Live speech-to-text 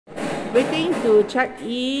Waiting to check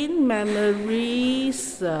in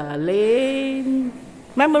Memories Lane,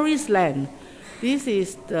 Memories Land. This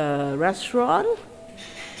is the restaurant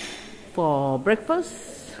for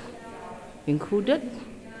breakfast included,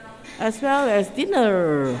 as well as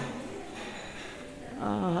dinner.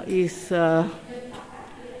 Is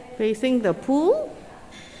facing the pool,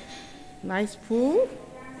 nice pool,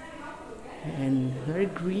 and very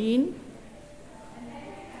green.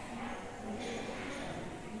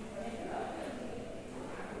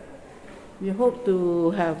 We hope to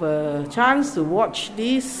have a chance to watch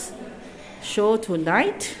this show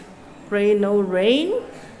tonight. Pray no rain.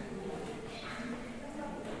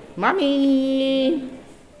 Mommy!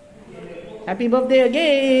 Happy birthday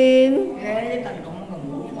again!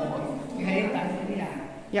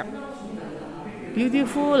 Yep.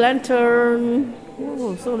 Beautiful lantern.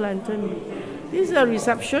 Oh, so lantern. This is a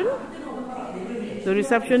reception. The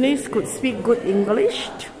receptionist could speak good English.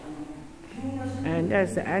 And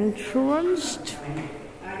there's the entrance.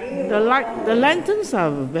 The lanterns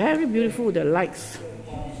are very beautiful, the lights.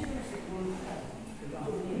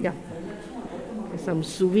 Yeah. There's some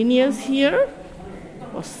souvenirs here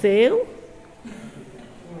for sale.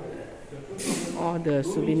 All the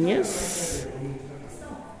souvenirs.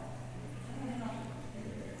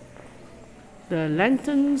 The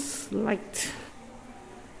lanterns light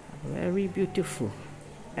very beautiful.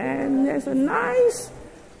 And there's a nice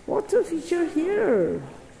water feature here.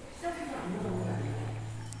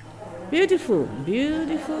 Beautiful,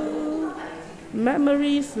 beautiful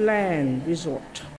Memories Land Resort.